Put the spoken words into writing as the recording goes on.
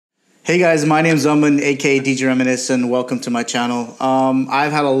Hey guys, my name is Zaman, aka DJ Reminisce, and welcome to my channel.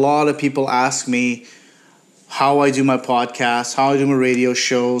 I've had a lot of people ask me how I do my podcast, how I do my radio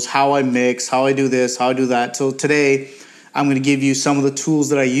shows, how I mix, how I do this, how I do that. So today, I'm going to give you some of the tools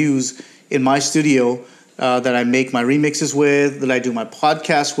that I use in my studio that I make my remixes with, that I do my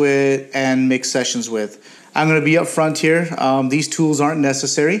podcast with, and mix sessions with. I'm going to be upfront here. These tools aren't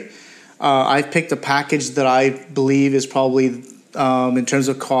necessary. I've picked a package that I believe is probably in terms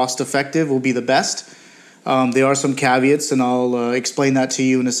of cost effective, will be the best. There are some caveats, and I'll explain that to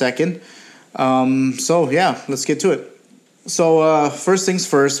you in a second. So yeah, let's get to it. So first things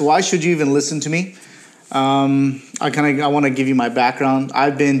first, why should you even listen to me? I want to give you my background.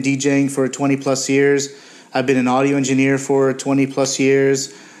 I've been DJing for 20 plus years. I've been an audio engineer for 20 plus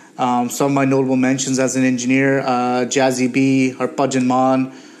years. Some of my notable mentions as an engineer, Jazzy B, Harpajan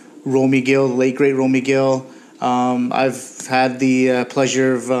Man, Romy Gill, the late great Romy Gill. I've had the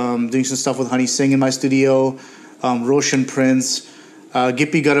pleasure of doing some stuff with Honey Singh in my studio, Roshan Prince,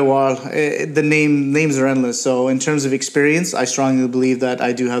 Gippy Garawal. The names are endless. So in terms of experience, I strongly believe that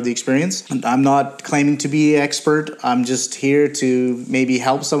I do have the experience. I'm not claiming to be an expert. I'm just here to maybe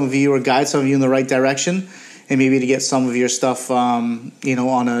help some of you or guide some of you in the right direction, and maybe to get some of your stuff, on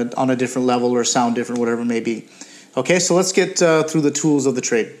a different level or sound different, whatever it may be. Okay, so let's get through the tools of the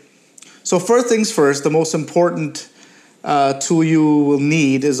trade. So first things first, the most important tool you will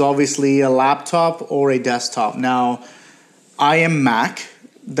need is obviously a laptop or a desktop. Now, I am Mac.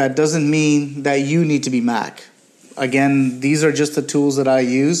 That doesn't mean that you need to be Mac. Again, these are just the tools that I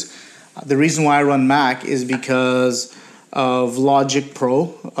use. The reason why I run Mac is because of Logic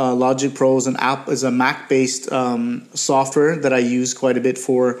Pro. Logic Pro is is a Mac-based software that I use quite a bit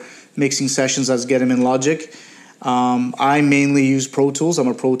for mixing sessions as get them in Logic. I mainly use Pro Tools. I'm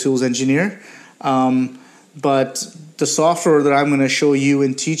a Pro Tools engineer. But the software that I'm going to show you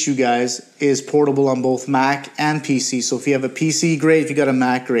and teach you guys is portable on both Mac and PC. So if you have a PC, great. If you got a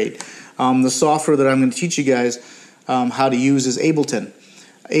Mac, great. The software that I'm going to teach you guys how to use is Ableton.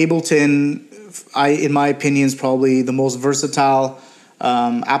 Ableton, in my opinion, is probably the most versatile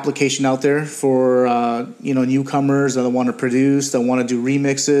application out there for newcomers that want to produce, that want to do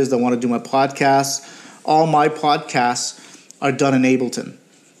remixes, that want to do my podcasts. All my podcasts are done in Ableton.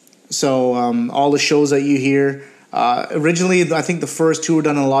 So all the shows that you hear, originally I think the first two were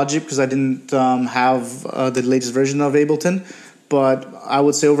done in Logic because I didn't have the latest version of Ableton. But I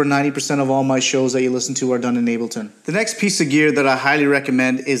would say over 90% of all my shows that you listen to are done in Ableton. The next piece of gear that I highly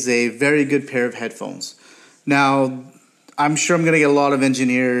recommend is a very good pair of headphones. Now, I'm sure I'm going to get a lot of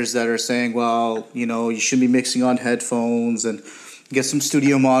engineers that are saying, well, you should be mixing on headphones and get some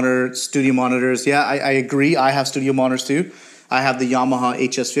studio monitors. Yeah, I agree. I have studio monitors too. I have the Yamaha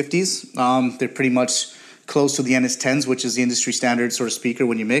HS50s. They're pretty much close to the NS10s, which is the industry standard sort of speaker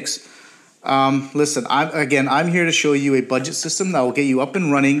when you mix. Listen, I'm here to show you a budget system that will get you up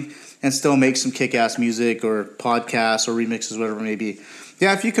and running and still make some kick-ass music or podcasts or remixes, whatever it may be.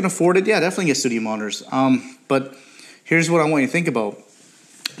 Yeah, if you can afford it, yeah, definitely get studio monitors. But here's what I want you to think about.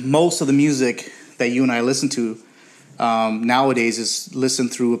 Most of the music that you and I listen to nowadays is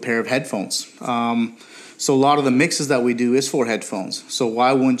listened through a pair of headphones. So a lot of the mixes that we do is for headphones. So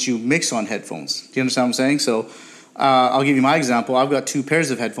why wouldn't you mix on headphones? Do you understand what I'm saying? So I'll give you my example. I've got two pairs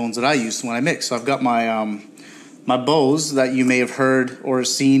of headphones that I use when I mix. So I've got my my Bose that you may have heard or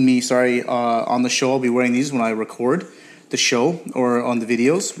seen me, on the show. I'll be wearing these when I record the show or on the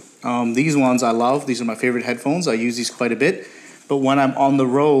videos. These ones I love. These are my favorite headphones. I use these quite a bit. But when I'm on the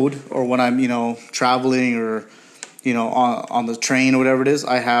road or when I'm, traveling or on the train or whatever it is,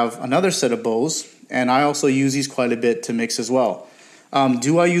 I have another set of Bose, and I also use these quite a bit to mix as well.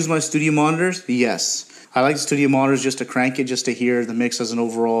 Do I use my studio monitors? Yes. I like the studio monitors just to crank it, just to hear the mix as an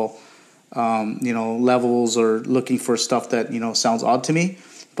overall, levels or looking for stuff that, sounds odd to me.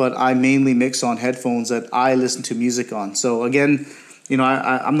 But I mainly mix on headphones that I listen to music on. So again,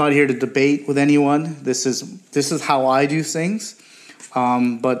 I'm not here to debate with anyone. This is how I do things.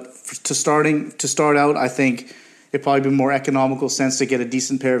 But to start out, I think it'd probably be more economical sense to get a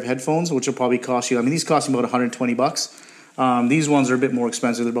decent pair of headphones, which will probably cost you. These cost me about $120. These ones are a bit more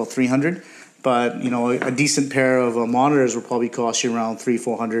expensive. They're about $300. But, a decent pair of monitors will probably cost you around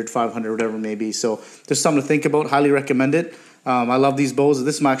 $300, $400, $500, whatever it may be. So there's something to think about. Highly recommend it. I love these Bose.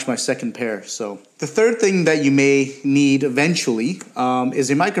 This is actually my second pair. So the third thing that you may need eventually is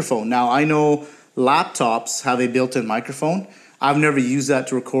a microphone. Now, I know laptops have a built-in microphone. I've never used that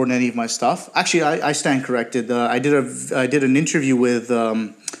to record any of my stuff. Actually, I stand corrected. I did an interview with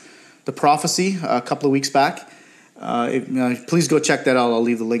The Prophecy a couple of weeks back. Please go check that out. I'll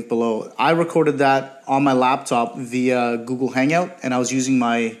leave the link below. I recorded that on my laptop via Google Hangout, and I was using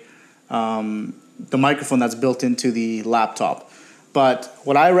my the microphone that's built into the laptop. But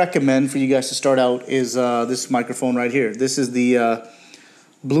what I recommend for you guys to start out is this microphone right here. This is the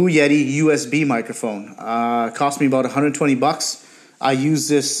Blue Yeti USB microphone. Cost me about $120. I used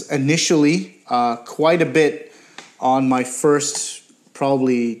this initially quite a bit on my first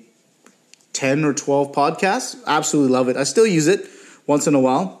probably 10 or 12 podcasts. Absolutely love it. I still use it once in a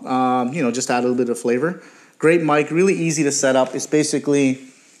while, just add a little bit of flavor. Great mic, really easy to set up. It's basically,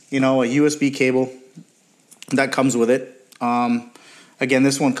 a USB cable that comes with it. Again,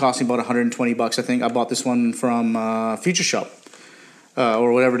 this one cost me about $120. I think I bought this one from Future Shop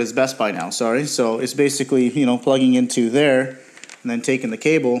or whatever it is, Best Buy now, sorry. So it's basically, plugging into there and then taking the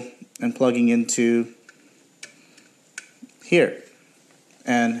cable and plugging into here.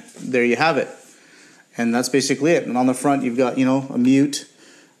 And there you have it. And that's basically it. And on the front, you've got, a mute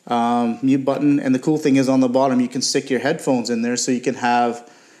button. And the cool thing is on the bottom, you can stick your headphones in there so you can have,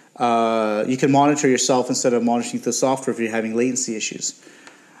 you can monitor yourself instead of monitoring the software if you're having latency issues.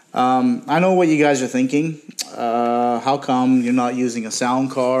 I know what you guys are thinking. How come you're not using a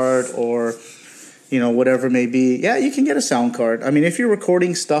sound card or, whatever it may be? Yeah, you can get a sound card. I mean, if you're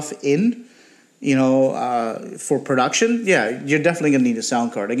recording stuff in, for production, yeah, you're definitely going to need a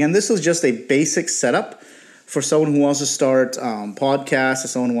sound card. Again, this is just a basic setup for someone who wants to start podcasts, or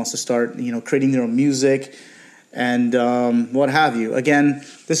someone who wants to start, creating their own music and what have you. Again,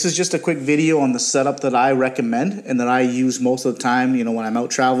 this is just a quick video on the setup that I recommend and that I use most of the time, when I'm out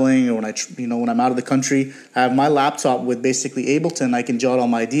traveling or when I'm out of the country. I have my laptop with basically Ableton. I can jot all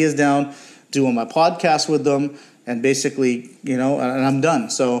my ideas down, do all my podcasts with them, and basically, and I'm done.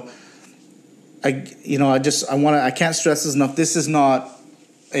 So I can't stress this enough. This is not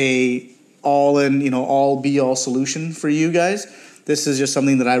a all be all solution for you guys. This is just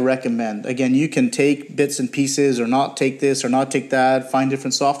something that I recommend. Again, you can take bits and pieces or not take this or not take that, find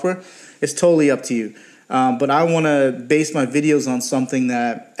different software. It's totally up to you. But I want to base my videos on something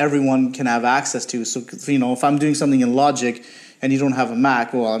that everyone can have access to. So, if I'm doing something in Logic and you don't have a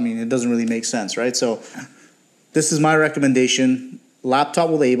Mac, well, it doesn't really make sense, right? So this is my recommendation.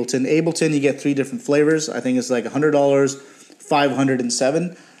 Laptop with Ableton. Ableton, you get 3 different flavors. I think it's like $100, $500, and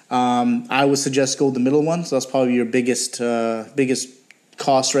 $700. I would suggest go the middle one. So that's probably your biggest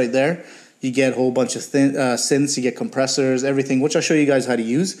cost right there. You get a whole bunch of synths, you get compressors, everything, which I'll show you guys how to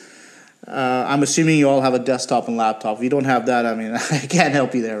use. I'm assuming you all have a desktop and laptop. If you don't have that, I can't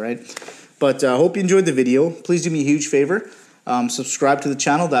help you there, right? But I hope you enjoyed the video. Please do me a huge favor. Subscribe to the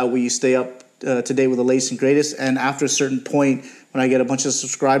channel. That way you stay up to date with the latest and greatest. And after a certain point, when I get a bunch of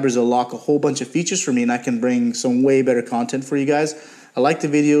subscribers, they'll lock a whole bunch of features for me, and I can bring some way better content for you guys. I like the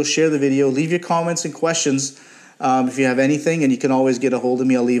video, share the video, leave your comments and questions if you have anything, and you can always get a hold of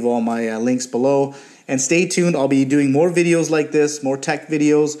me. I'll leave all my links below. And stay tuned. I'll be doing more videos like this, more tech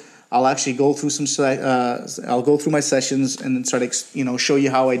videos. I'll actually go through I'll go through my sessions and then show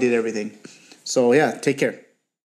you how I did everything. So yeah, take care.